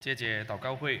这节祷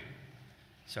告会，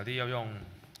小弟要用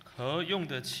合用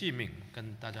的器皿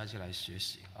跟大家一起来学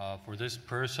习。For this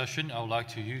prayer session, I would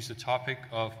like to use the topic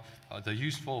of the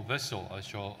useful vessel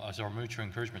as our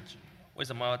mutual encouragement. 为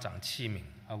什么要讲器皿？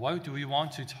 Why do we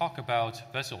want to talk about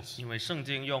vessels? 因为圣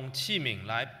经用器皿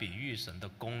来比喻神的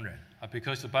工人。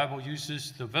Because the Bible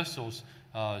uses the vessels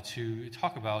to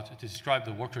describe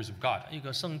the workers of God. 一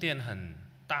个圣殿很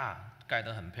大，盖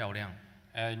得很漂亮。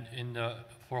And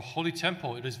for a holy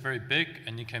temple, it is very big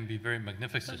and it can be very 但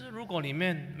magnificent. 是如果里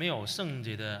面没有圣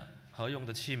洁的合用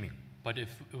的器皿， But if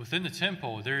within the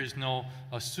temple there is no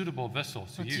suitable vessel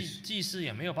to 那 use, 祭司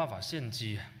也没有办法献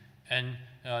祭， and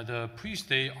the priests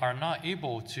they are not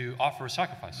able to offer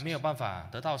sacrifices, 没有办法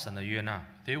得到神的悦纳。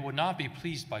 they would not be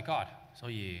pleased by God. 所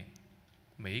以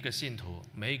每一个信徒，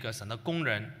每一个神的工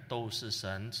人，都是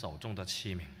神手中的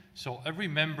器皿。 So every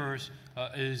member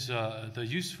is the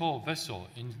useful vessel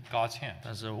in God's hand.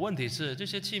 但是问题是，这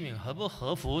些器皿合不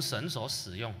合乎神所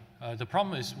使用？ The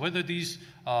problem is whether these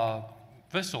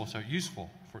vessels are useful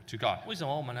to God. 为什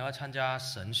么我们来参加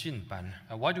神训班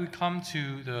呢？ Why do we come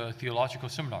to the theological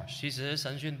seminars? 其实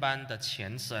神训班的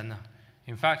前身呢，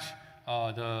 In fact,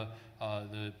 the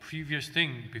previous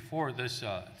thing before this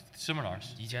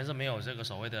seminars, 以前是没有这个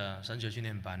所谓的神学训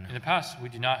练班 in 的。 the past we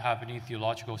did not have any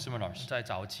theological seminars. 在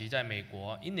早期，在美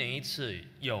国，一年一次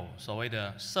有所谓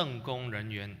的圣工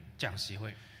人员讲习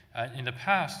会。 And in the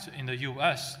past, in the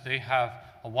U.S., they have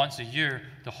once a year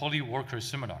the Holy Workers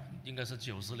Seminar. 应该是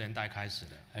90年代开始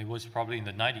的。 It was probably in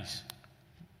the 90s.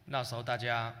 那时候大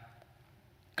家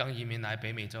刚移民来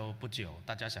北美洲不久，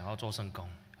大家想要做圣工，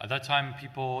 At that time,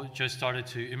 people just started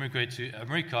to immigrate to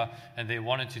America and they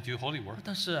wanted to do holy work.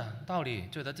 但是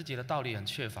觉得自己的道理很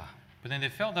缺乏 But then they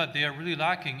felt that they are really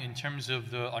lacking in terms of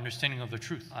the understanding of the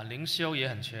truth. 灵修也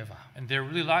很缺乏。 And they're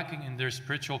really lacking in their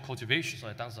spiritual cultivation.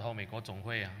 所以当时候美国总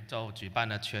会就举办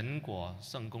了全国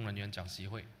圣工人员讲习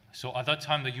会。 So at that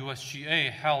time, the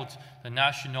USGA held the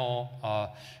National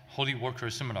Holy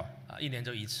Workers Seminar. 一年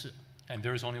就一次， And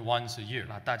there is only once a year.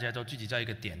 那大家都聚集在一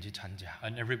个点去参加。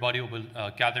 And everybody will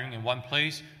be gathering in one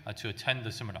place to attend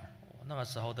the seminar. 那个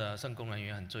时候的圣工人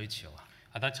员很追求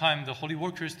At that time, the holy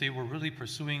workers, they were really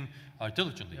pursuing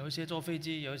diligently. 有一些坐飞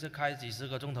机，有一些开几十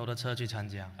个钟头的车去参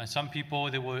加。 And some people,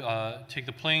 they would take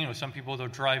the plane, or some people, they'll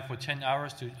drive for 10 hours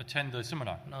to attend the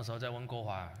seminar. 那时候在温哥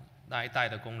华那一带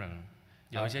的工人，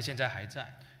有一些现在还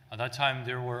在。 At that time,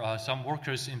 there were some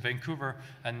workers in Vancouver,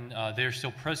 and they're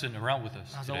still present around with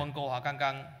us 那时候 today. 温哥华刚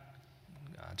刚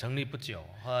成立不久，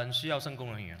很需要圣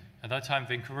工人员。 At that time,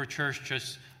 Vancouver Church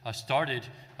just started,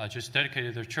 just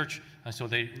dedicated their church, and so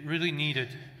they really needed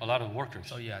a lot of workers.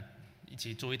 所以一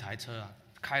起租一台车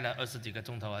开了20几个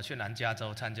钟头去南加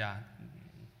州参加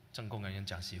圣工人员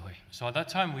讲习会。 So at that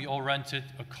time, we all rented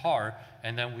a car,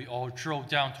 and then we all drove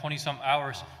down 20-some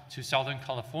hours to Southern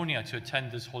California to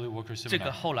attend this Holy Workers 这个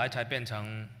Seminar. 后来才变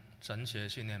成神学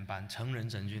训练班、成人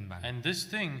神训班， And this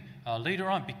thing later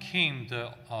on became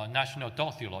the National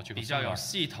Adult 比 Theological 较有 Seminar.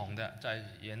 系统的在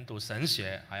研读神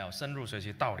学，还有深入学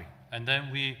习道理。 And then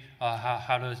we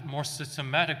had a more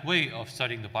systematic way of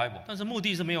studying the Bible. 但是目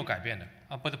的是没有改变的。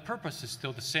 But the purpose is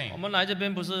still the 我 same. 们来这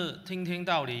边不是听听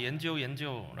道理、研究研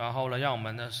究，然后呢，让我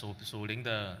们的属灵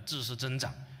的知识增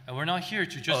长。 And we're not here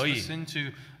to just 而已。 listen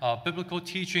to biblical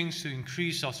teachings to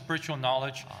increase our spiritual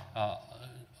knowledge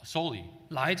solely.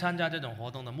 来参加这种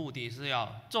活动的目的是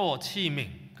要做器皿，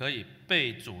可以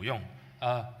被主用。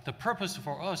 The purpose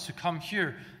for us to come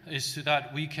here is so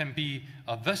that we can be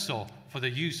a vessel for the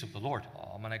use of the Lord.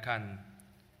 我们来看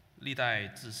历代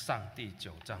志上第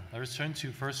9章。 Let's turn to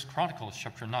 1 Chronicles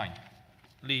chapter 9.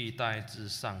 历代志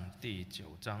上第9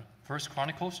章 1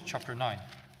 Chronicles chapter 9,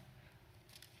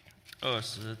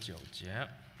 29节，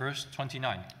 verse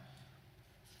 29.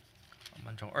 我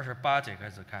们从28节开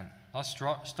始看。 Let's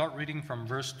start reading from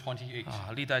verse 28.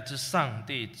 历代志上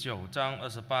第9章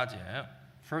28节，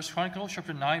 1 Chronicles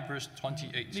chapter 9, verse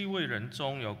 28. 利未人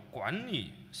中有管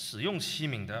理使用器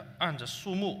皿的，按着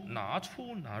数目拿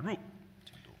出拿入。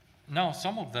 Now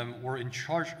some of them were in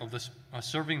charge of the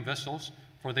serving vessels,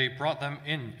 for they brought them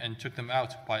in and took them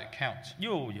out by account.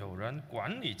 又有人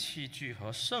管理器具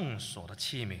和圣所的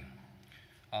器皿。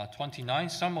 29.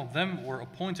 Some of them were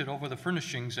appointed over the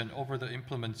furnishings and over the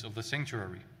implements of the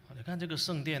sanctuary. 你看这个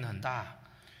圣殿很大，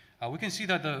 We can see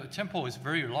that the temple is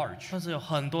very large, 但是有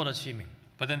很多的器皿，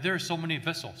 but then there are so many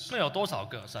vessels. 那有多少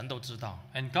个神都知道，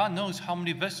 And God knows how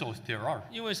many vessels there are.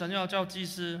 因为神要叫祭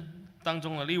司当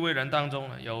中的利未人当中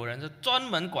呢，有人是专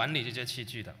门管理这些器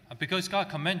具的， Because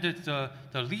God commanded the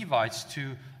Levites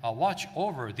to watch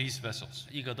over these vessels.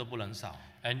 一个都不能少，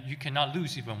 And you cannot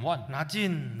lose even one. 拿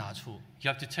进拿出，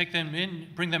 You have to take them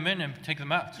in, bring them in, and take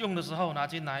them out. 用的时候拿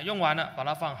进来，用完了把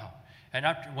它放好， And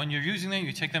when you're using them,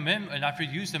 you take them in, and after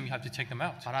you use them, you have to take them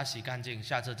out. 把它洗干净，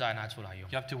下次再拿出来用。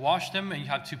 You have to wash them, and you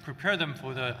have to prepare them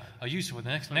for the use for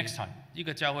the next time. 一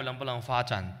个教会能不能发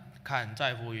展，看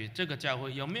在乎于这个教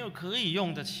会有没有可以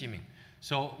用的器皿。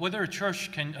 So whether a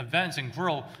church can advance and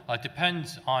grow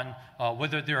depends on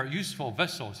whether there are useful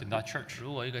vessels in that church.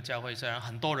 如果一个教会虽然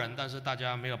很多人，但是大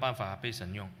家没有办法被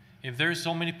神用， If there are so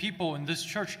many people in this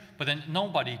church, but then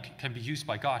nobody can be used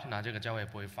by God, 那这个教会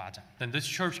不会发展。 then this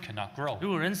church cannot grow. 如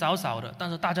果人少少的，但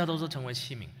是大家都是成为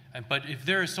器皿， But if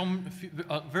there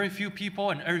are very few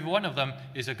people and every one of them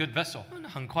is a good vessel, 那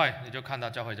很快你就看到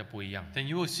教会就不一样。 then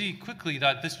you will see quickly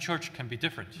that this church can be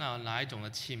different. 那哪一种的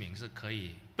器皿是可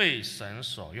以被神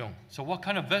所用？ So what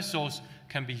kind of vessels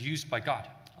can be used by God?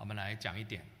 我们来讲一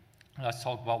点， Let's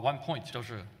talk about one point. 就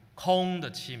是空的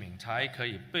器皿才可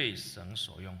以被神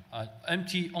所用。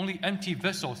 Only empty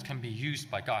vessels can be used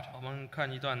by God. 我们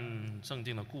看一段圣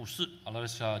经的故事 Let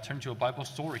us turn to a Bible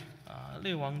story.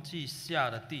 列王记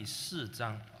下的第4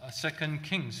章。 2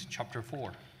 Kings chapter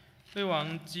 4. 列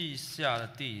王记下的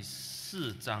第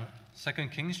4章， 2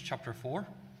 Kings chapter 4. 我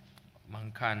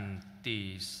们看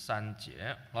第3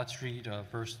节。 Let's read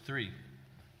verse 3.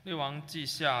 列王记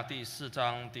下第4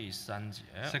章第3节。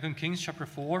 2 Kings chapter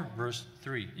 4 verse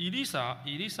 3. 以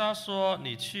利沙说：“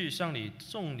你去向你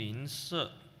众邻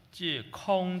舍借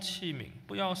空器皿，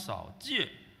不要少借。”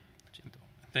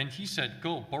 Then he said,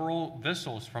 Go, borrow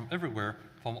vessels from everywhere,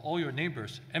 from all your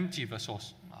neighbors, empty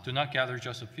vessels. Do not gather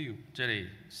just a few. 这里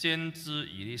先知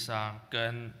以利沙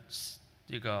跟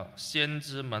这个先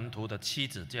知门徒的妻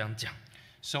子这样讲：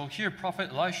 So here prophet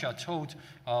Elisha told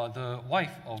the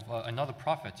wife of another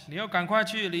prophet, 你要赶快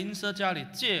去邻舍家里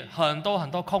借很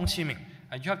多空器皿。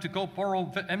 and you have to go borrow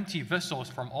empty vessels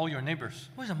from all your neighbors.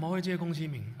 为什么会借空器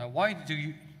皿？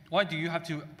 Why do you have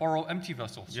to borrow empty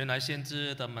vessels? 原来先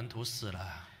知的门徒死了，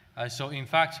 So in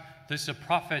fact, this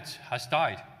prophet has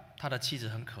died. 他的妻子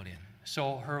很可怜。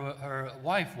 So her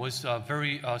wife was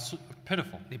very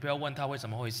pitiful. 你不要问他为什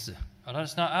么会死。 Let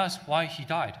us not ask why he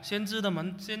died. 先知的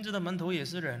门徒也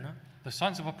是人啊， The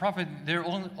sons of a prophet, they're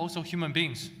also human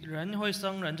beings. 人会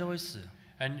生，人就会死。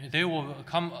 And they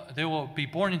will be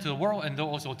born into the world and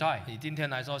they'll also die. 以今天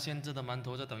来说，先知的门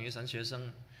徒就等于神学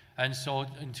生， And so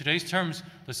in today's terms,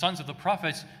 the sons of the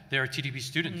prophets, they are TDP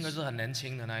应该 students. 是很年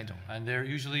轻的那一种 And they're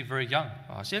usually very young.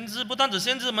 啊。先知不单指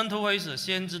先知门徒会死，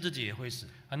先知自己也会死，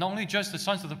 And not only just the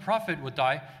sons of the prophet would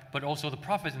die, but also the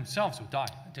prophets themselves would die.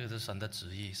 这个是神的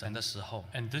旨意，神的时候。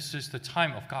 And this is the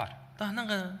time of God. 但那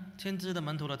个先知的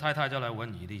门徒的太太就来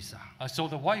问以利沙， So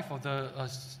the wife of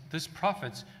this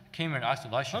prophet came and asked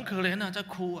很 Elisha, 可怜啊，在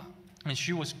哭啊， and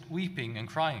she was weeping and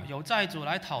crying. 有债主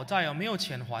来讨债啊，没有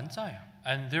钱还债啊。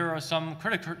 And there are some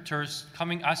creditors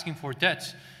coming asking for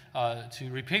debts to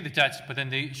repay the debts, but then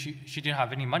she didn't have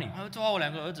any money. 还要抓我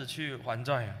2个儿子去还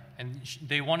债啊， And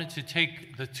they wanted to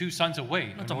take the 2 sons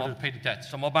away in order to pay the debts.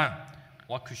 怎么办？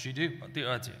 What could she do? 第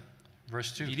2节，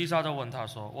 Verse 2. 以利沙就问他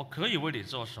说：“我可以为你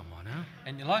做什么呢？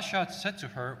 And Elisha said to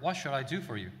her, What shall I do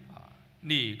for you?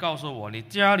 你告诉我，你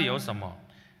家里有什么？”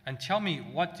 And tell me,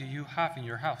 what do you have in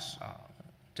your house?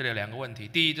 这里有2个问题，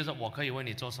第一就是我可以为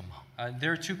你做什么？ There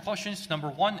are 2 questions. Number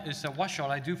 1 is that, what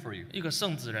shall I do for you? 一个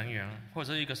圣职人员或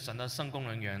者是一个神的圣工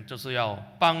人员，就是要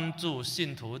帮助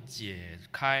信徒解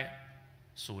开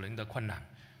属灵的困难。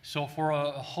 So for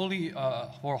a holy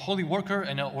worker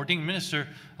and an ordained minister,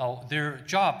 their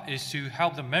job is to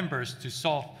help the members to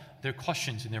solve their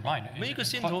questions in their mind, 每一个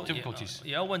信徒 difficulties.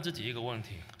 也要问自己一个问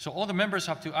题： So all the members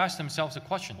have to ask themselves a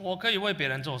question. 我可以为别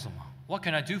人做什么？ What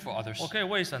can I do for others? 我可以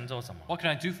为神做什么？ What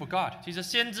can I do for God? 其实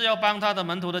先知要帮他的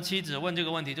门徒的妻子问这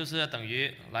个问题，就是等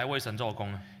于来为神做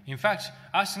工了。 In fact,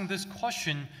 asking this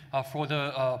question for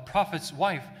the prophet's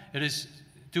wife, it is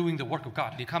doing the work of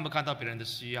God. 你看不看到别人的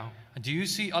需要， Do you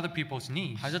see other people's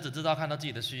needs? 还是只知道看到自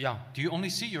己的需要？ Do you only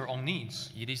see your own needs?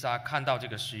 以利沙看到这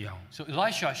个需要， So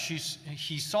Elisha,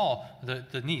 he saw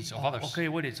the needs of 我 others. 可以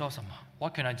为你做什么？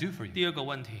 What can I do for you? 第2个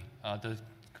问题， The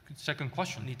second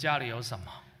question, 你家里有什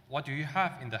么？ what do you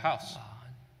have in the house?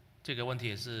 这个问题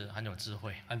也是很有智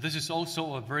慧。 And this is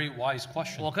also a very wise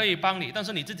question. 我可以帮你，但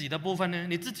是你自己的部分呢？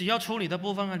你自己要处理的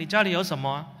部分啊，你家里有什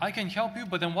么啊？ I can help you,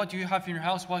 but then what do you have in your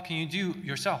house? What can you do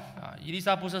yourself? 以利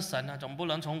沙不是神啊，总不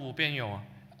能从无变有啊。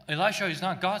 Elisha is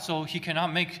not God, so he cannot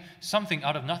make something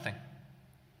out of nothing.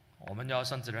 我们要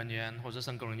圣职人员或者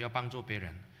圣工人要帮助别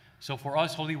人。 So for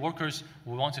us holy workers,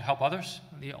 we want to help others.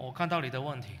 我看到你的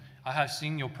问题， I have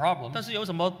seen your problems. 但是有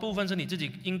什么部分是你自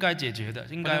己应该解决的，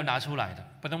应该要拿出来的？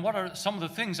 But then what are some of the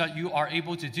things that you are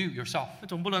able to do yourself? 那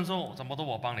总不能说什么都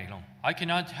我帮你弄。 I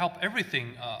cannot help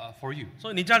everything for you.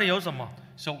 所以你家里有什么？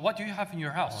 So what do you have in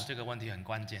your 哦， house? 这个问题很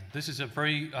关键。 This is a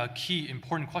very key,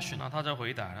 important question. 那他就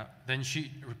回答了， Then she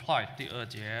replied, 第2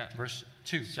节 verse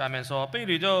 2. 下面说，婢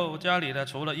女就家里的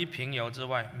除了一瓶油之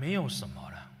外，没有什么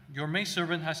了。 Your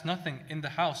maidservant has nothing in the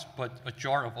house but a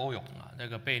jar of oil. 啊，这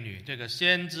个婢女，这个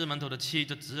先知门徒的妻，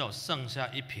就只有剩下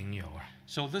一瓶油啊。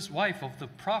 So this wife of the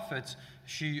prophet,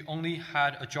 she only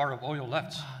had a jar of oil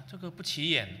left. 啊，这个不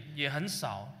起眼，也很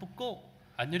少，不够。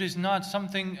 And it is not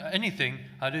anything,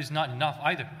 it is not enough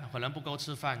either. 可能不够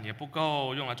吃饭，也不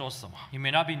够用来做什么。 It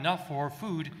may not be enough for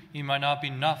food, it might not be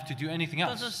enough to do anything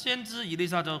但是 else. 先知以利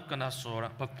沙就跟他说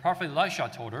了， But Prophet Elisha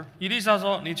told her, 以利沙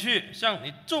说：“你去向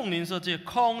你众邻舍借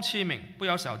空器皿，不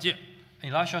要小借。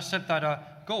 Elisha said that,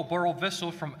 go borrow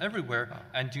vessels from everywhere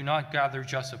and do not gather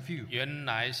just a few. 原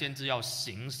来先知要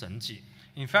行神迹，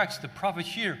 In fact, the prophet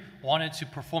here wanted to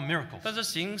perform miracles. 但是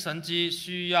行神迹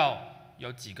需要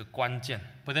有几个关键。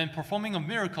 But then performing of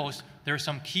miracles, there are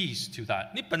some keys to that.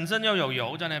 你本身要有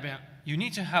油在那边， You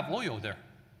need to have oil there.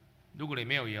 如果你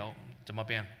没有油，怎么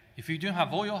变？ If you don't have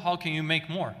oil, how can you make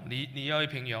more? 你要一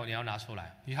瓶油，你要拿出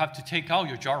来。 You have to take out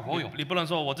your jar of oil. 你不能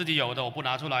说我自己有的我不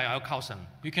拿出来，还要靠神。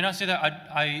 You cannot say that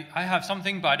I have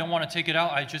something, but I don't want to take it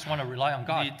out. I just want to rely on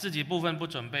你 God. 自己部分不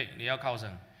准备，你要靠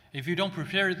神。 If you don't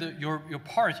prepare your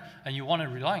part and you want to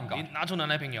rely on 你 God, 拿出来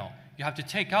那瓶油， you have to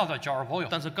take out that jar of oil.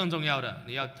 但是更重要的，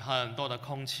你要很多的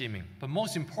空器皿， But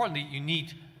most importantly, you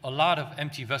need a lot of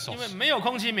empty 因为 vessels. 没有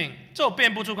空器皿就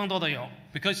变不出更多的油。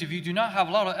 Because if you do not have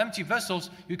a lot of empty vessels,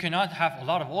 you cannot have a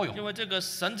lot of 因 oil. 为这个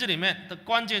神迹里面的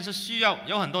关键是需要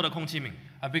有很多的空器皿，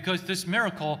 And because this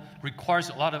miracle requires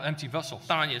a lot of empty vessels.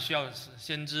 当然也需要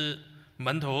先知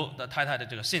门徒的太太的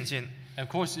这个信心。 And of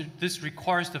course, this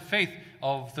requires the faith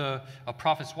of the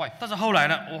prophet's wife. 但是后来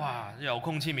呢，哇，有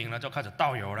空器皿了，就开始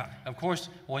倒油了。 Of course,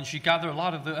 when she gathered a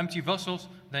lot of the empty vessels,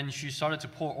 then she started to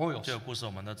pour 这 oils. 个故事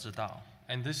我们都知道。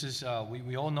 And this is,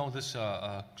 we all know this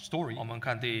story. 我们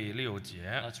看第6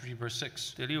节， Let's read verse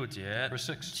 6. 第6节， Verse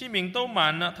 6. 器皿都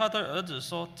满了，他对儿子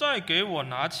说：“再给我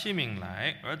拿器皿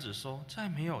来。”儿子说：“再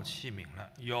没有器皿了，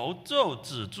油就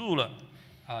止住了。”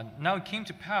 Now it came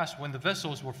to pass when the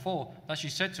vessels were full that she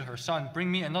said to her son, Bring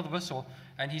me another vessel.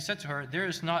 And he said to her, There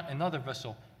is not another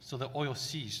vessel. So the oil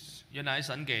ceased. 原来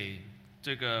神给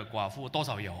这个寡妇多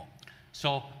少油？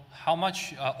 So how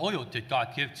much oil did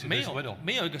God give to 没 this 有 widow?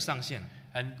 没有一个上限，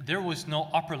 And there was no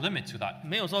upper limit to that.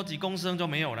 没有说几公升就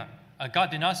没有了。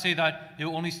 God did not say that it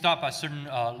will only stop at certain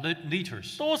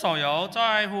liters. 多少油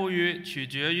在乎于取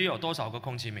决于有多少个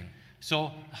空器皿。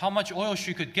 So how much oil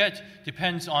she could get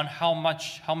depends on how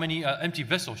many empty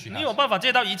vessels she 你有 has. 办法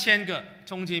借到1000个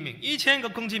空器皿，1000个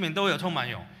空器皿都有充满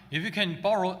油。 If you can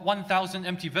borrow 1,000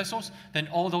 empty vessels, then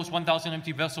all those 1,000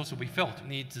 empty vessels will be filled.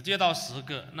 你只借到10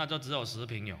个，那就只有10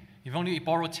瓶油。 If you only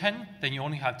borrow 10, then you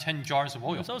only have 10 jars of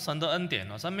有 oil. 时候神的恩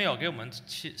典哦，神没有给我们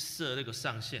设这个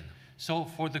上限。 So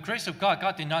for the grace of God,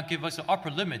 God did not give us an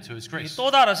upper limit to His 你 grace. 多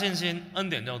大的信心，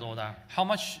恩典就多大； How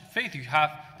much faith you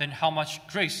have, then how much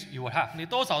grace you will have. 你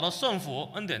多少的顺服，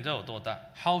恩典就有多大。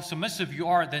 How submissive you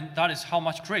are, then that is how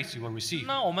much grace you will receive.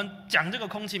 那我们讲这个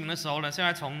空气名的时候呢，现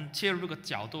在从切入这个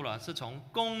角度了，是从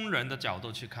工人的角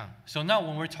度去看。 So now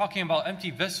when we're talking about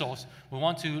empty vessels, we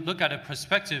want to look at a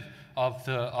perspective of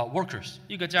the workers.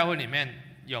 一个教会里面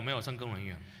有没有圣工人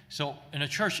员？ So in a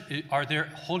church, are there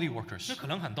holy 那 workers? 可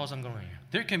能很多圣工人员，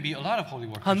 There can be a lot of holy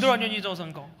很 workers. 多人愿意做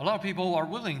圣工， A lot of people are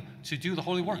willing to do the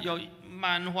holy work. 有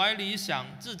满怀理想，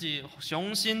自己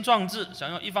雄心壮志，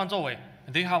想要一番作为，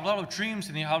 They have a lot of dreams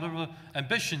and they have a lot of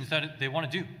ambitions that they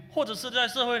want to do. 或者是在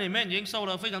社会里面已经受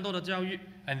了非常多的教育，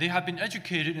 And they have been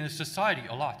educated in society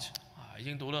a lot. 已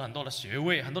经读了很多的学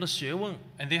位，很多的学问，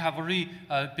 And they have already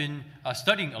been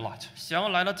studying a lot. 想要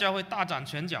来到教会大展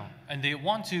拳脚， And they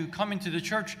want to come into the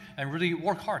church and really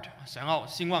work hard. 想要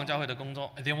兴旺教会的工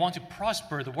作。 And they want to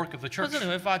prosper the work of the 但 church. 是你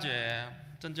会发觉，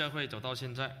真教会走到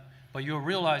现在， But you'll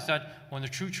realize that when the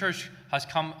true church has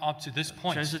come up to this 全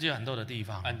point, 世界很多的地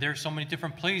方， and there's so many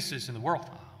different places in the world,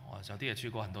 我小弟也去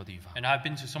过很多地方， and I've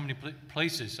been to so many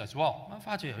places as well, 我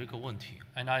发觉有一个问题，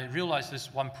 and I realized this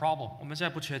one problem. 我们现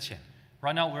在不缺钱，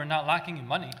 Right now, we're not lacking in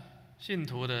money. 信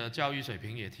徒的教育水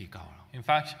平也提高了， In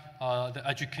fact, the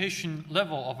education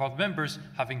level of our members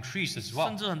have increased as 甚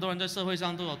well. 至很多人在社会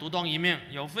上都有独当一面，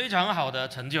有非常好的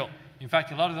成就。 In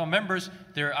fact, a lot of our members,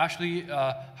 they actually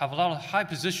have a lot of high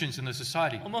positions in the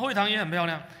society. 我们会堂也很漂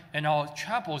亮， And our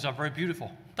chapels are very beautiful.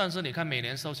 但是你看每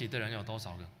年受洗的人有多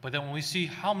少个？ But then when we see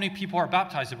how many people are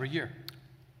baptized every year,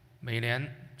 每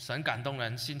年神感动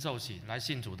人心受洗来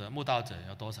信主的慕道者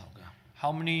有多少个？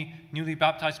 How many newly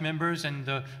baptized members and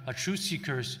the truth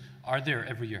seekers are there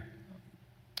every year?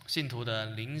 信徒的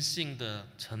灵性的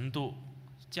程度、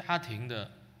家庭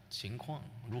的情况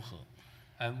如何？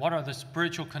 And what are the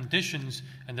spiritual conditions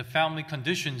and the family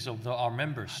conditions of our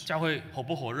members? 教会火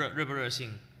不火热、热不热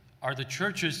心？ Are the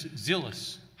churches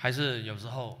zealous? 还是有时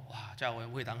候哇，教会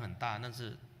会堂很大，但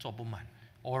是坐不满？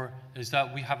 Or is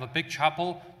that we have a big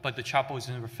chapel, but the chapel is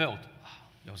never filled?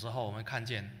 有时候我们看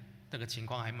见这个情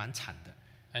况还蛮惨的，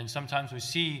 And sometimes we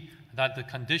see that the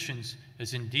conditions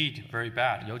is indeed very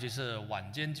bad, 尤其是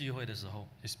晚间聚会的时候，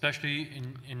 especially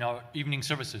in our evening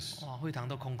services. 哇，会堂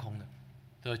都空空的。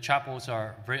 The chapels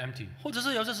are very empty. 或者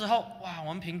是有些时候，哇，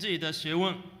我们凭自己的学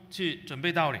问去准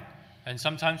备道理， And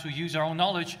sometimes we use our own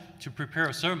knowledge to prepare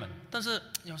a sermon. 但是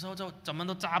有时候就怎么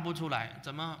都扎不出来，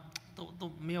怎么都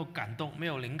没有感动，没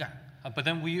有灵感， But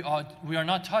then we are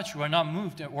not touched, we are not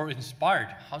moved or inspired.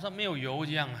 好像没有油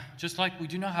一样啊， Just like we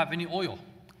do not have any oil.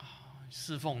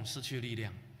 侍奉失去力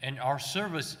量， And our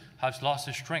service has lost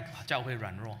its strength. 教会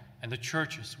软弱， And the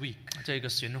church is weak. 这个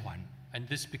循环， And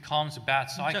this becomes a bad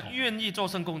这 cycle. 愿意做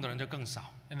圣工的人就更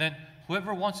少。 And then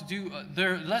whoever wants to do,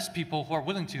 there are less people who are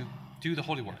willing to do the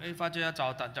holy work. 哎，发觉要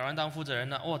找人当负责人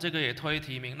了，哇，这个也推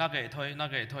提名，那个也推，那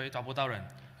个也推，找不到人。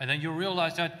 And then you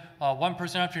realize that one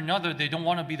person after another, they don't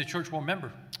want to be the church board member.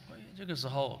 这个时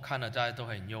候看了大家都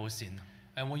很忧心。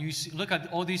 And when you look at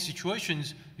all these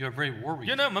situations, you're very 原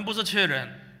worried. 来我们不是缺人，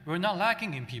 We're not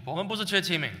lacking in 我 people. 们不是缺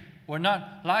器皿， We're not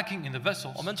lacking in the 我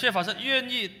vessels. 们缺乏是愿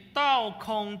意倒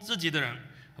空自己的人。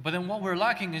 But then what we're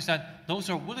lacking is that those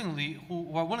who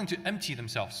are willing to empty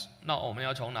themselves. 那我们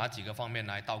要从哪几个方面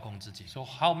来倒空自己？ So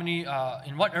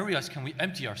in what areas can we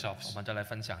empty 我 ourselves? 们再来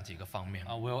分享几个方面。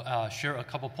 We'll share a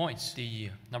couple points. 第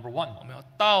一， Number 我 one, 们要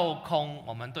倒空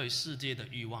我们对世界的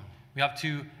欲望。 we have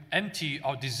to empty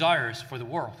our desires for the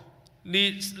world. 你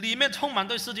里面充满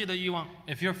对世界的欲望，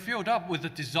 If you're filled up with the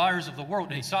desires of the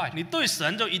world inside, 你对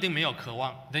神就一定没有渴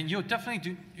望。 then you'll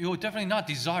definitely not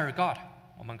desire God.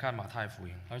 我们看马太福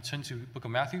音， I turn to book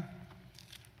of Matthew,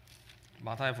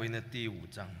 马太福音的第5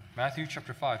章， Matthew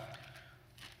chapter 5.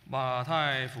 马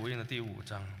太福音的第5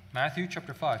章 Matthew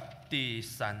chapter 5, 第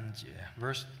3节，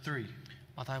 verse 3.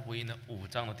 马太福音的5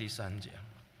章的第3节。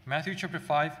 Matthew chapter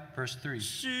 5, verse 3.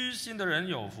 虚心的人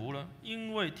有福了，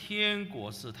因为天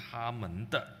国是他们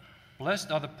的。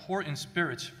 Blessed are the poor in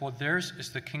spirit, for theirs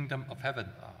is the kingdom of heaven.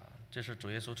 这是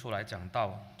主耶稣出来讲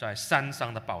道，在山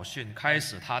上的宝训，开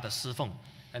始他的侍奉。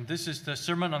 And this is the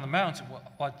Sermon on the Mount,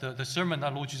 the sermon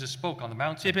that Lord Jesus spoke on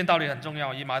the 这 mountain. 篇道理很重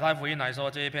要。以马太福音来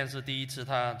说，这一篇是第一次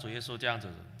主耶稣这样子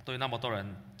对那么多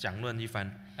人讲论一番。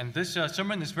 And this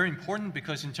sermon is very important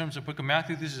because in terms of book of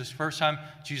Matthew, this is the first time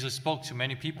Jesus spoke to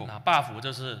many people. 那八福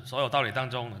就是所有道理当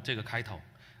中的这个开头。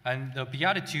 And the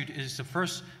Beatitude is the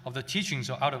first of the teachings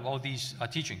out of all these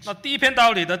teachings. 那第一篇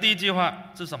道理的第一句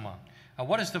话是什么？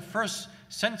 What is the first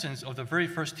sentence of the very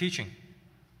first teaching?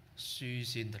 虚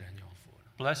心的人有福了。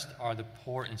 Blessed are the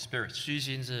poor in spirit. 虚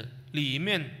心是里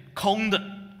面空的，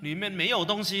里面没有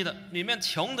东西的，里面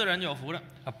穷的人有福了。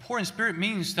 Poor in spirit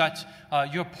means that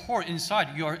you're poor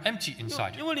inside, you are empty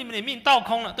inside. 因为你们里面倒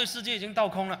空了，对世界已经倒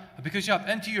空了。 Because you have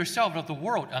emptied yourself of the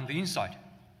world on the inside.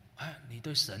 哎，你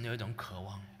对神有一种渴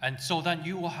望， And so then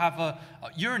you will have a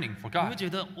yearning for 你会 God. 觉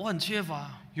得我很缺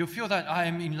乏。 You feel that I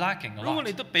am in lacking a 如果 lot.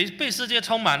 你都被世界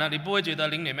充满了，你不会觉得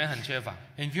灵里面很缺乏。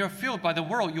 And if you're filled by the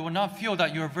world, you will not feel that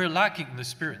you are very lacking in the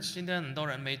spirits. 今天很多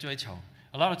人没追求，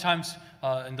 A lot of times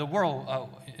in the world,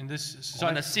 in this 我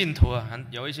们的 society, 信徒啊，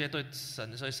有一些对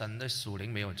神对属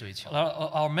灵没有追求。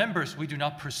 our members, we do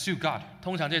not pursue God.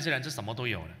 通常这些人是什么都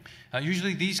有了，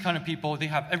 Usually these kind of people, they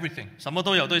have everything. 什么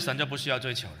都有，对神就不需要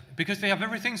追求了。 Because they have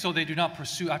everything, so they do not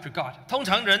pursue after God. 通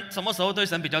常人什么时候对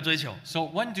神比较追求？ So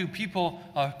when do people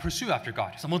pursue after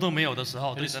God? 什么都没有的时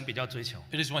候，对神比较追求。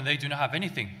 It is when they do not have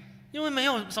anything. 因为没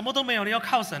有什么都没有，你要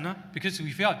靠神啊。 Because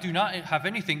if you do not have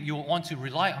anything, you will want to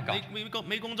rely on God.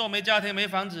 没工作，没家庭，没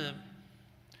房子，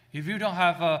 If you don't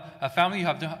have a family, you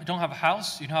don't have a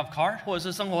house, you don't have a car, 或者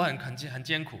是生活很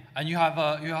艰苦， and you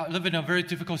live in a very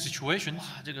difficult situation, 哇，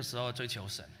这个时候追求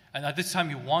神。 and at this time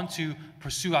you want to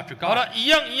pursue after 好 God, 了，一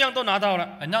样都拿到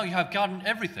了， and now you have gotten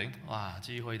everything, 哇，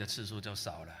聚会的次数就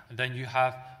少了， and then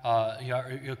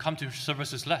you come to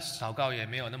services less. 祷告也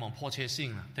没有那么迫切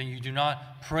性了， Then you do not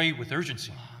pray with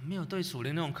urgency. 没有对属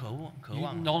灵那种渴 You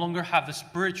望， no longer have the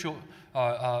spiritual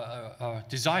因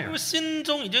desire, 为心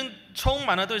中已经充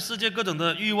满了对世界各种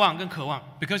的欲望跟渴望。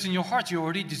 because in your heart you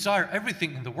already desire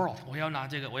everything in the world. 我要拿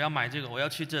这个，我要买这个，我要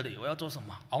去这里，我要做什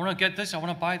么？ I want to get this, I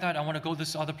want to buy that, I want to go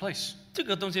this other place. 这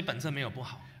个东西本身没有不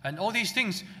好， And all these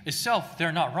things itself,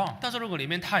 they're not wrong. 但是如果里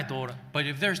面太多了， But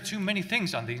if there's too many things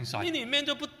on the 你 inside, 里面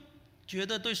就不觉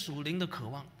得对属灵的渴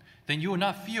望， then you will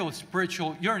not feel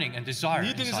spiritual yearning and desire 你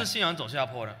一定是 inside. 信仰走下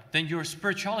坡的。 Then your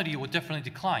spirituality will definitely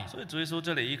decline. 所以主耶稣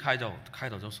这里一开头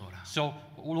就说了， So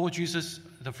Lord Jesus,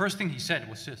 the first thing he said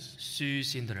was this: 虚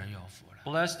心的人有福了，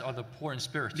 Blessed are the poor in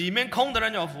spirit. 里面空的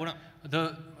人有福了。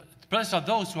 Blessed are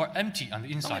those who are empty on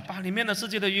the 稍微 inside. 把里面的世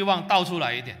界的欲望倒出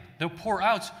来一点， They'll pour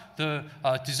out the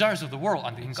desires of the world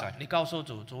on the inside. 你告诉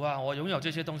主啊，我拥有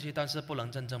这些东西，但是不能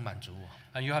真正满足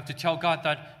我， And you have to tell God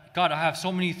that, God, I have so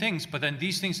many things, but then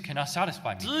these things cannot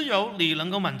satisfy me. 只有你能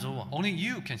够满足我。 Only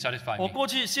you can satisfy 我 me. 过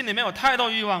去心里面有太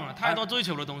多欲望了，太多追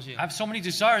求的东西 I，have so many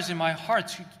desires in my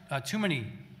heart, too many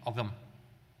of them.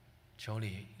 求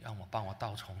你让我帮我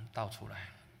倒出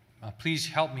来。 Please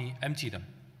help me empty them.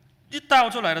 一倒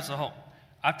出来的时候，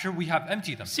 After we have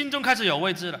emptied them, 心中开始有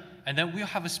位置了， and then we'll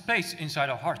have a space inside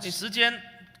our 你 hearts, 时间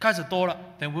开始多了，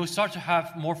 then we'll start to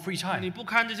have more free 你 time. 不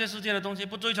看这些世界的东西，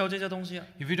不追求这些东西了，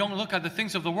 If you don't look at the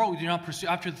things of the world, you do not pursue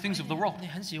after the things of the world. 你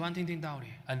很喜欢听听道理，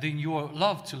 And then you will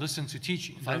love to listen to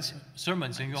teaching, the 反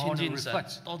sermons, and you 亲 want to 近神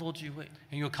reflect.，多聚会，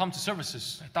 And you'll come to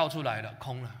services 倒出来了，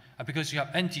空了， because you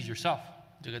have emptied yourself.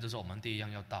 这个就是我们第一样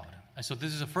要倒的。 And so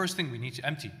this is the first thing we need to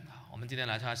empty. 我们今天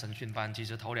来参加神训班，其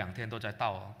实头2天都在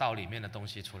倒里面的东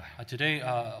西出来， Today,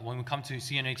 when we come to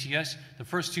CNATS, the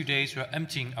first 2 days we're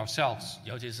emptying ourselves.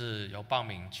 尤其是有报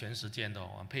名全时间的，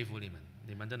我很佩服你们，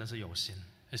你们真的是有心，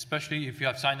 Especially if you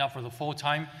have signed up for the full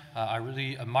time, I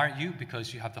really admire you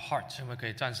because you have the heart. 因为可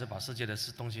以暂时把世界的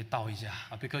东西倒一下。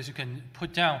 Because you can put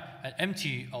down and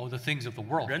empty all the things of the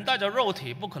world. 人带着肉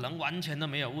体，不可能完全都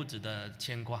没有物质的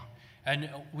牵挂。 And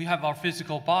we have our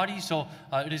physical body, so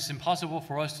it is impossible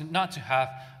for us not to have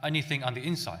anything on the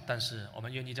inside. 但是我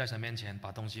们愿意在神面前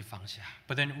把东西放下。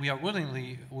 But then we're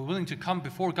willing to come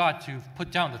before God to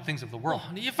put down the things of the world.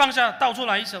 你一放下，倒出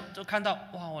来一手，就看到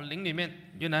哇，我灵里面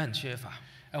原来很缺乏。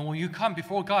 And when you come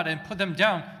before God and put them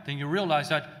down, then you realize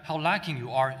that how lacking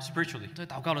you are spiritually. 在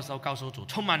祷告的时候，告诉主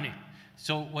充满你。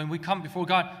 So when we come before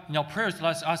God in our prayers,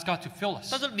 let's ask God to fill us.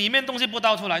 但是里面东西不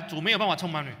倒出来，主没有办法充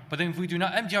满你。 But then if we do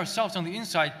not empty ourselves on the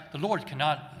inside, the Lord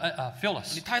cannot fill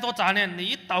你 us. 太多杂念，你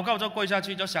一祷告就跪下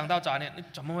去，就想到杂念，你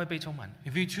怎么会被充满？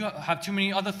 If we have too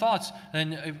many other thoughts,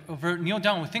 then if we kneel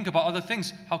down and think about other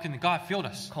things, how can God fill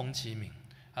us? 空其名，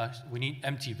 We need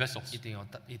empty vessels.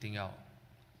 一定要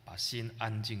把心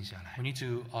安静下来。 We need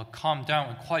to calm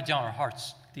down and quiet down our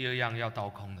hearts. 第二样要倒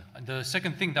空的 And the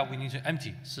second thing that we need to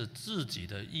empty 是自己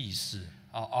的意识，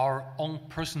 are our own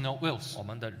personal wills, 我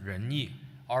们的仁义，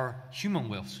 our human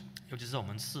wills, 尤其是我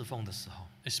们侍奉的时候。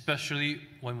 especially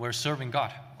when we're serving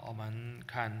God. 我们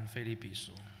看腓立比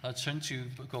书， Let's turn to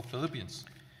the book of Philippians.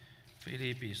 腓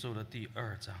立比书的第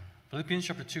2章 Philippians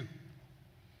chapter 2,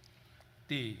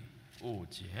 第5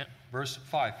节。 verse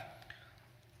 5.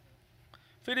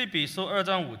 腓立比书2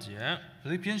章5节，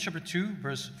 Philippians chapter 2,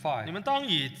 verse 你 5. 们当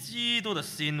以基督的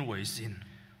心为心。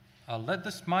 Let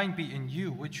this mind be in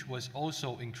you, which was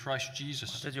also in Christ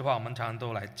Jesus. 这句话我们常常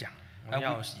都来讲，我们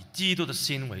要以基督的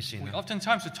心为心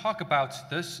We。oftentimes talk about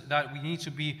this, that we need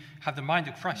to have the mind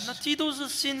of 那 Christ. 基督是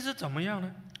心是怎么样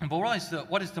呢？ But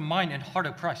what is the mind and heart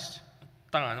of Christ?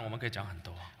 当然我们可以讲很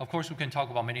多， Of course, we can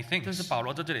talk about many 但是 things. 保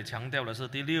罗在这里强调的是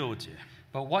第6节。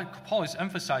 But what Paul is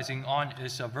emphasizing on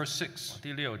is verse 6.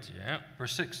 第6节，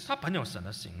 Verse 6. 他本有神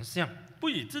的形象，不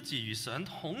以自己与神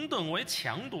同等为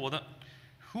强夺的。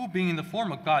 Who, being in the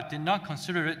form of God, did not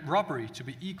consider it robbery to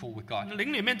be equal with God.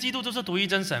 灵里面基督就是独一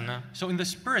真神啊， So in the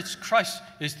Spirit, Christ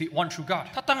is the one true God.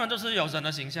 他当然就是有神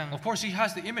的形象啊。 Of course, he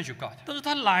has the image of God. 但是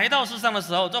他来到世上的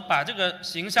时候，就把这个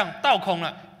形象倒空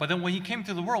了。 But then when he came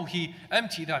to the world, he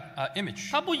emptied that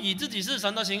image. 他不以自己是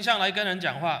神的形象来跟人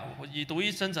讲话，以独一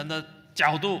真神的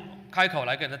角度开口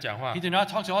来跟人讲话 He。did not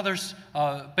talk to others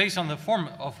based on the form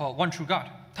of one true God.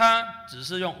 他只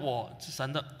是用我是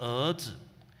神的儿子，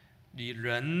以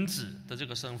人子的这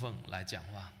个身份来讲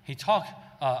话。 He talked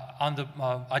on the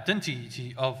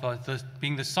identity of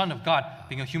being the Son of God,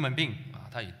 being a human being.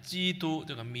 他以基督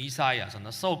这个弥赛亚神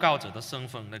的受告者的身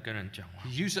份来跟人讲话。 He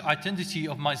used the identity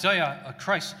of Messiah,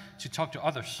 Christ, to talk to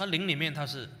others. 他灵里面他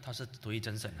是独一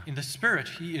真神啊， In the Spirit,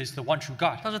 he is the one true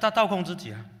God. 但是他倒空自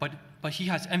己啊。 But he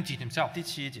has emptied himself. 第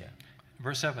7节，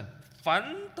 Verse 7. 反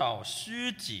倒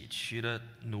虚己，取了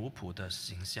奴仆的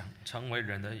形象，成为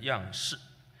人的样式。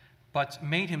 But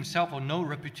made himself of no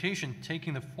reputation,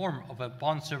 taking the form of a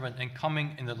bondservant and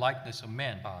coming in the likeness of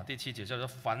man. 第7节叫做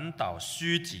反倒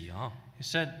虚己啊， He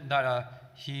said that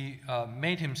he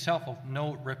made himself of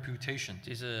no reputation.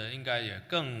 其实应该也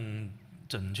更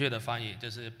准确的翻译就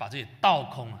是把自己倒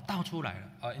空了，倒出来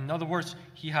了。In other words,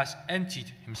 he has emptied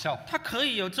himself. 他可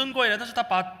以有尊贵的，但是他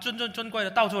把尊贵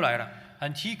的倒出来了。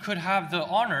And he could have the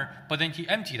honor, but then he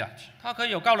emptied that. 他可以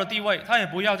有高的地位，他也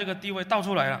不要这个地位，倒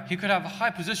出来了。He could have high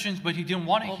positions, but he didn't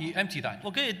want it, he emptied that. 我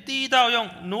可以低到用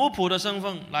奴仆的身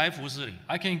份来服侍你，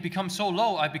 I can become so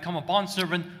low, I become a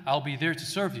bondservant, I'll be there to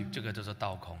serve you. 这个就是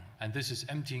倒空。 And this is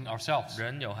emptying ourselves.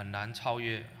 人有很难超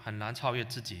越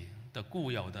自己的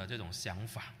固有的这种想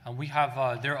法。 And we have,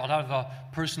 there are a lot of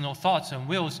personal thoughts and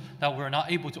wills that we're not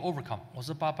able to overcome. 我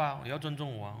是爸爸，你要尊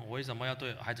重我啊，我为什么要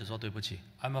对孩子说对不起？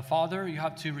 I'm a father, you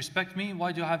have to respect me,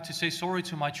 why do I have to say sorry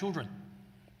to my children?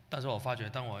 但是我发觉，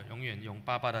当我永远用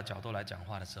爸爸的角度来讲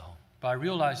话的时候， But I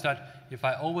realize that if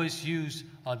I always use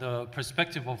the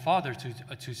perspective of father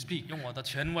to speak, 用我的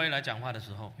权威来讲话的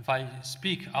时候， if I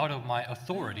speak out of my 我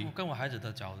authority, 跟我孩子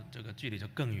的这个距离就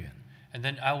更远。 and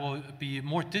then I will be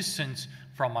more distant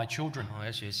from my children, 我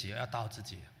要学习，要倒自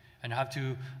己， and I have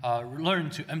to learn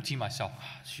to empty myself,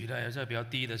 取了这比较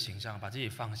低的形象，把自己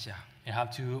放下。 and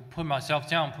have to put myself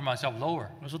down, put myself lower.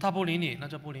 我说他不理你，那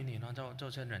就不理你，那就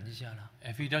先忍一下了。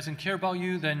 If he doesn't care about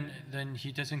you, then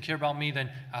he doesn't care about me, then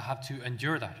I have to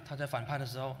endure that. 他在反叛的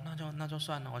时候，那就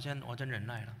算了，我先忍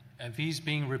耐了。 If he's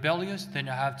being rebellious, then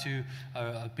I have to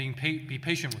be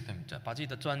patient with him, 这把自己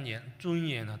的尊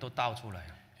严呢都倒出来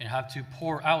了。 and have to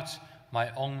pour out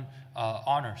my own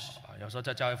honors. 有时候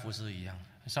在教会服侍一样，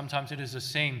 Sometimes it is the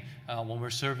same when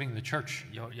we're serving the church.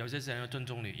 有些人会尊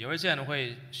重你，有一些人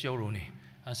会羞辱你。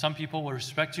 Some people will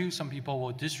respect you, some people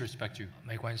will disrespect you.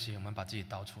 没关系，我们把自己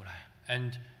倒出来，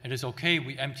 And it is okay,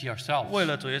 we empty ourselves. 为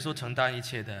了主耶稣承担一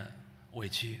切的委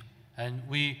屈。 And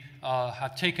we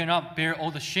have taken up, bear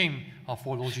all the shame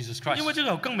for Lord Jesus 因为 Christ. 这个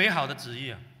有更美好的旨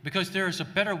意啊！ Because there is a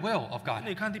better will of God.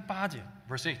 你看第8节，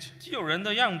 Verse 8. 既有人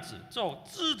的样子，就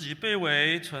自己卑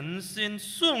微，存心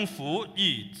顺服，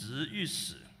以至于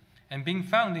死。 And being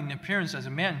found in appearance as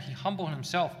a man, he humbled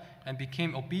himself and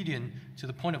became obedient to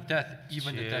the point of death,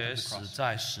 even the death 且 of the 死 cross.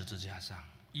 在十字架上。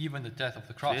 Even the death of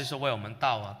the 所以 cross. 说为我们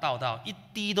倒啊，倒到一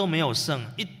滴都没有剩，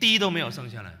一滴都没有剩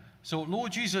下来。 So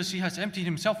Lord Jesus, he has emptied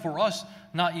himself for us.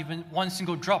 Not even one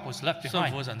single drop was left 顺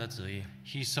behind. 服神的旨意，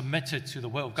 He submitted to the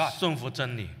will of God. 顺服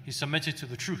真理， He submitted to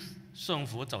the truth. 顺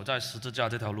服走在十字架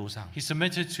这条路上。 He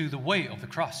submitted to the way of the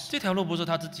cross. 这条路不是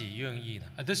他自己愿意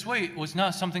的， This way was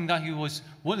not something that he was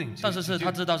willing 但 to 是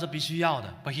他 do. 知道是必须要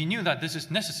的。 But he knew that this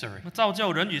is necessary. 那造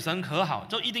就人与神和好，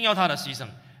就一定要他的牺牲。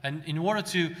 And in order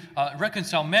to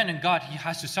reconcile man and God, he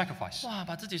has to sacrifice. 哇，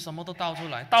把自己什么都倒出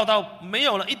来，倒到没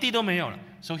有了，一滴都没有了。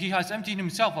 So he has emptied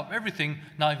himself of everything,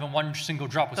 not even one single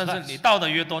drop was 但是你 left. 倒的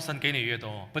越多，神给你越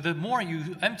多。 But the more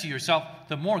you empty yourself,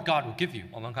 the more God will give you.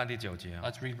 我们看第9节啊，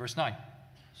 Let's read verse 9.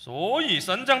 所以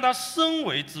神将他升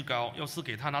为至高，又是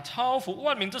给他那超乎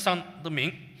万名之上的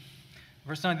名。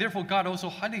 Verse 9, therefore God also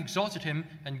highly exalted him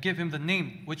and gave him the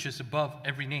name which is above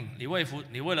every name.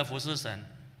 你为了服侍神，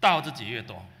倒自己越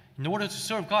多， In order to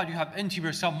serve God, you have emptied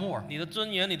yourself more. 你的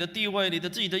尊严、你的地位、你的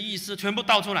自己的意识，全部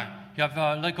倒出来。 You have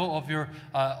let go of your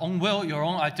own will, your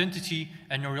own identity,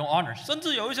 and your own honors. 甚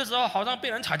至有一些时候，好像被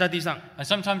人踩在地上。 And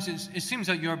sometimes it seems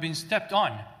that you are being stepped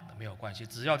on. 没有关系，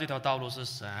只要这条道路是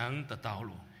神的道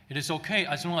路。 It is okay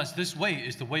as long as this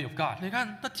way is the way of God. 你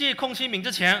看，他借空器皿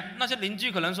之前，那些邻居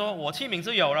可能说：“我器皿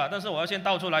是有了，但是我要先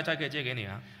倒出来才可以借给你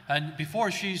啊。” And before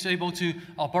she's able to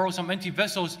borrow some empty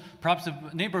vessels, perhaps the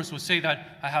neighbors will say that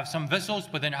I have some vessels,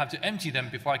 but then I have to empty them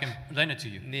before I can lend it to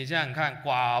you. 你想想看，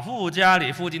寡妇家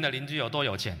里附近的邻居有多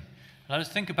有钱？ Let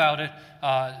us think about it.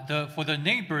 For the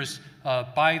neighbors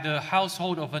by the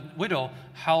household of a widow,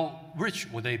 how rich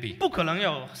would they be? 不可能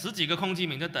有10几个空器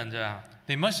皿在等着啊！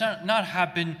 They must not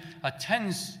have been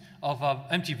tens of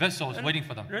empty vessels waiting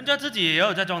for them. 人家自己也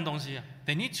有在装东西啊。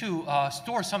 They need to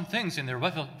store some things in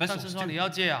their 但是 vessels 说你 too. 要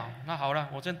借啊，那好了，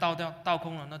我先倒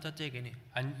空了，那再借给你。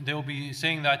 And they will be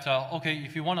saying that, okay,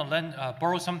 if you want to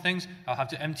borrow some things, I'll have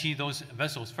to empty those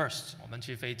vessels first. 我们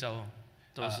去非洲，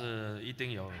都是一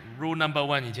定有 rule number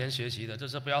 1，以前学习的，就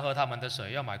是不要喝他们的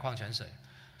水，要买矿泉水。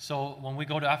 So when we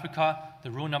go to Africa, the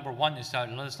rule number 1 is that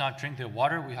let us not drink their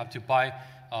water. We have to buy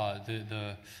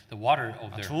the water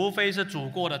over there. 除非是煮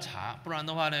过的茶，不然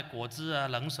的话呢，果汁啊、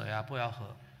冷水啊不要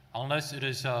喝。 Unless it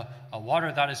is a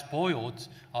water that is boiled,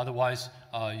 otherwise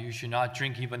you should not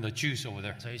drink even the juice over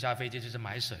there. 所以一下飞机就是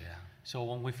买水啊， So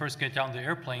when we first get down the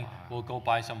airplane, we'll go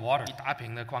buy some water. 一大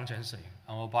瓶的矿泉水，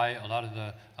 And we'll buy a lot of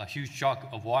a huge jug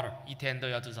of water. 一天都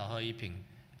要至少喝1瓶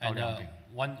到 And 2瓶。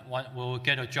 we'll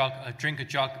get drink a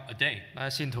jug a day. 那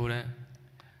信徒呢，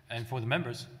 And for the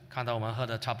members, 看到我们喝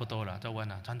的差不多了，就问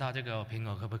了，传道这个瓶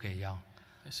我可不可以要？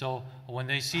 so when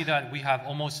they see that we have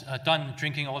almost done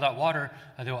drinking all that water,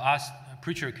 they will ask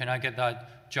preacher, can I get that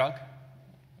jug?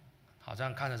 好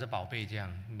像看着是宝贝这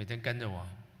样，每天跟着我。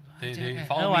 They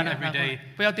喝 follow 完 me 了 every day.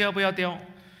 不要丢，不要丢。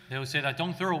 They will say that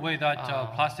don't throw away that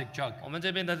plastic jug. 我们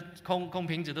这边的空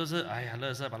瓶子都是，哎呀，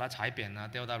垃圾把它踩扁了，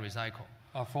丢到 recycle。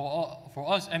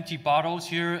 For us, empty bottles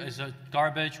here is a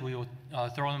garbage. We will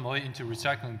throw them away into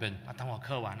recycling bin. 啊，等我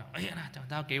喝完了，哎呀，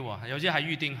他要给我，有些还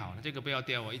预定好了，这个不要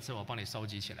丢，我一次我帮你收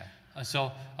集起来。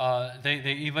 So they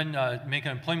even make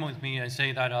an appointment with me and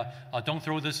say that don't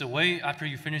throw this away. After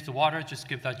you finish the water, just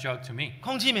give that jug to me.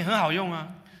 空气瓶很好用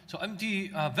啊， So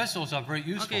empty vessels are very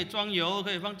它可以 useful. 装油，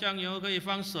可以放酱油，可以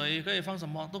放水，可以放什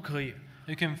么都可以。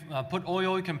 You can put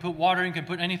oil, you can put water, you can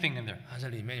put anything in there. 但是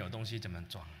里面有东西怎么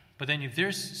装？ But then if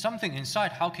there's something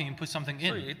inside, how can you put something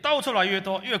所 in? 以倒出来越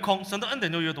多越空，神的恩典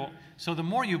就越多。 So the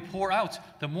more you pour out,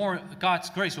 the more God's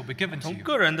grace will be given to 从 you.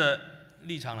 个人的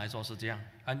立场来说是这样，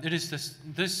 And it is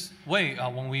this way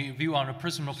when we view on a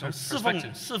personal 从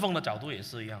perspective. 侍奉的角度也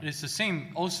是一样。 It is the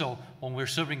same also when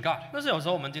we're serving God. 但是有时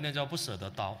候我们今天就不舍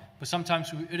得倒， But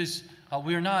sometimes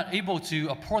we are not able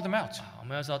to pour them out. 我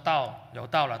们有时候倒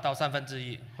了，倒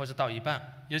1/3，或是倒一半，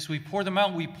 Yes, we pour them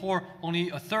out. We pour only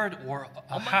a third or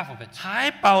a half of it. 还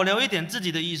保留一点自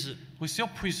己的意思。 We still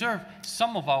preserve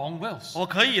some of our own wills. 我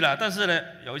可以了，但是呢，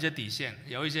有一些底线，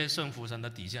有一些顺服神的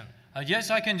底线。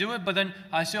 Yes, I can do it, but then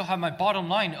I still have my bottom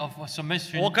line of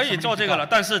submission. 我可以做这个了， submitting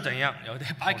to 但是怎样？有点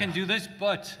God. I can do this,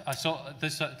 but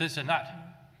this and that.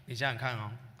 你想想看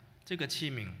哦，这个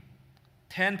器皿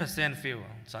 10% fill，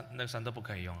 那神都不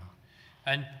可以用啊。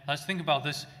 And let's think about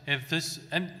this. If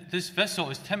this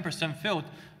vessel is 10% filled,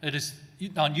 it is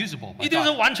unusable 一 by 定是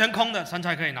God. 完全空的，神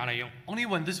才可以拿来用。 Only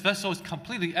when this vessel is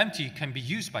completely empty can be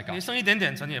used by 你 God. 剩一点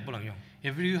点，神也不能用。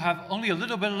 If you have only a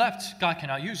little bit left, God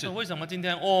cannot use 所 it. 以为什么今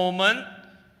天我们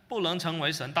不能成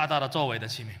为神大大的作为的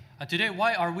器皿？ And today,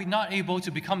 why are we not able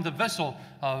to become the vessel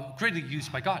greatly used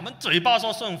by 我 God? 们嘴巴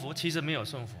说顺服，其实没有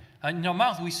顺服； And in our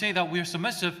mouth, we say that we are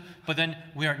submissive, but then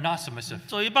we are not submissive.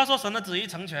 嘴巴说神的旨意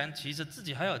成全，其实自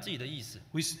己还有自己的意思。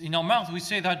 In our mouth, we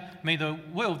say that may the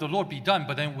will of the Lord be done,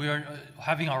 but then we are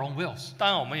having our own wills. 当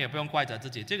然，我们也不用怪责自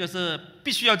己，这个是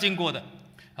必须要经过的。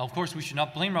 Of course, we should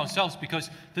not blame ourselves because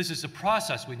this is a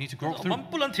process we need to grow 我 through. 们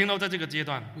不能停留在这个阶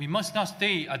段。 We must not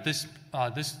stay at this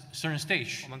certain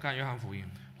stage. 我们看约翰福音，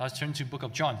 Let's turn to Book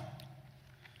of John.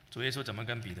 主耶稣怎么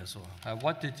跟彼得说？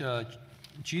 What did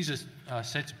Jesus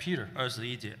say to Peter?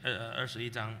 21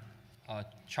章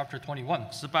Chapter 21,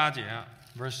 18节啊，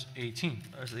 verse 18.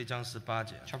 21章18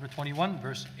节。 Chapter 21,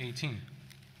 verse 18.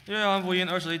 约翰福音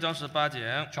21章18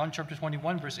节， John chapter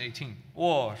 21, verse 18.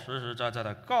 我实实在在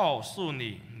的告诉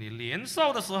你，你年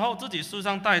少的时候自己书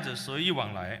上带着随意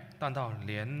往来，但到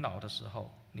年老的时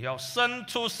候，你要伸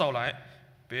出手来，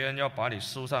别人要把你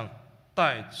书上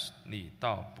带你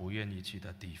到不愿意去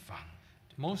的地方。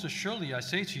 Most assuredly, I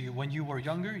say to you, when you were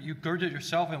younger, you girded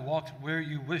yourself and walked where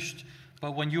you wished.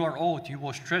 But when you are old, you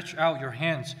will stretch out your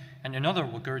hands, and another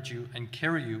will gird you and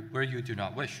carry you where you do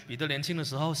not wish. 彼得年轻的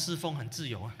时候侍奉很自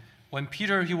由啊， When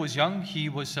Peter he was young,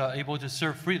 he was able to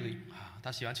serve freely.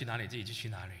 他喜欢去哪里自己就去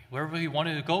哪里。 Wherever he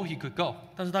wanted to go, he could go.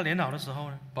 但是他年老的时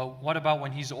候呢， But what about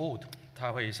when he's old?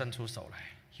 他会伸出手来，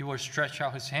 He will stretch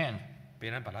out his hand, 别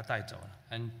人把他带走了。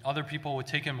 and other people would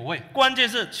take him away. 关键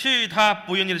是去他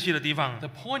不愿意去的地方。 The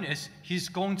point is, he's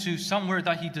going to somewhere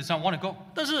that he does not want to go.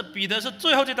 但是彼得是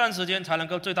最后这段时间才能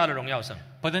够最大的荣耀神，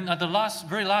 But then at the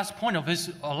very last point of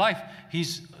his life,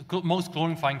 he's most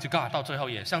glorifying to God. 到最后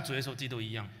也像主耶稣基督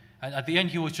一样， And at the end,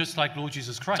 he was just like Lord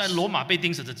Jesus 在 Christ. 罗马被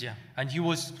钉十字架， And he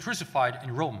was crucified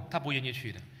in Rome. 他不愿意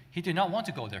去的， He did not want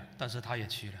to go there, 但是他也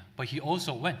去了， but he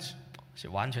also went. 是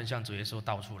完全像主耶稣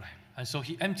倒出来。 And so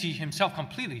he emptied himself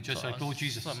completely, just like Lord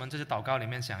Jesus. 所以我们这些祷告里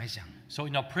面想一想， So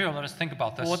in our prayer, let us think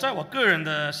about 我 this. 在我个人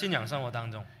的信仰生活当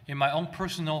中， In my own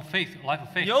personal life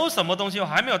of faith, 有什么东西我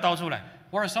还没有倒出来？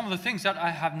 what are some of the things that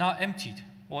I have not emptied?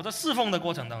 我在侍奉的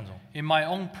过程当中， In my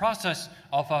own process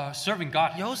of serving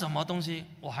God, 有什么东西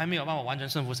我还没有办法完全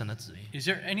顺服神的旨意？ is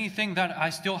there anything that I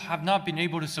still have not been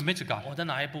able to submit to God? 我在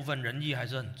哪一部分仁义还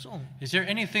是很重？ Is there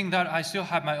anything that I still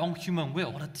have my own human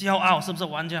我 will? 的骄傲是不是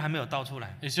完全还没有倒出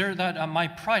来？ Is there that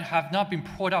my pride have not been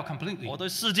poured out completely? 我对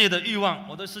世界的欲望，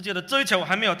我对世界的追求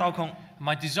还没有倒空。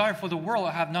 My desire for the world,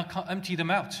 I have not emptied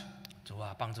them out. 主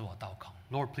啊，帮助我倒空。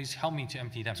 Lord, please help me to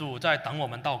empty them. 主在等我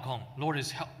们倒空。 Lord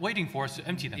is waiting for us to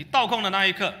empty 你 them. 倒空的那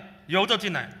一刻，油就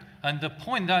进来， And the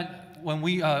point that when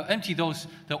we empty those,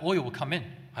 the oil will come in,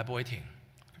 还不会停，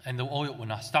 and the oil will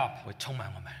not stop. 会充满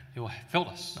我们。 It will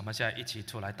fill us. 那么现在一起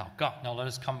出来祷告， Now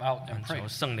let us come out and 求 pray.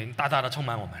 圣灵大大的充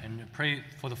满我们， And pray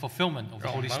for the fulfillment of the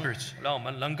让我 Holy 们 Spirit, 让我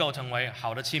们能够成为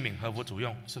好的器皿，合乎主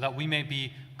用。 so that we may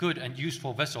be good and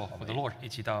useful vessel for the Lord. 一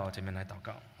起到前面来祷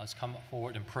告。 Let's come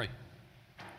forward and pray.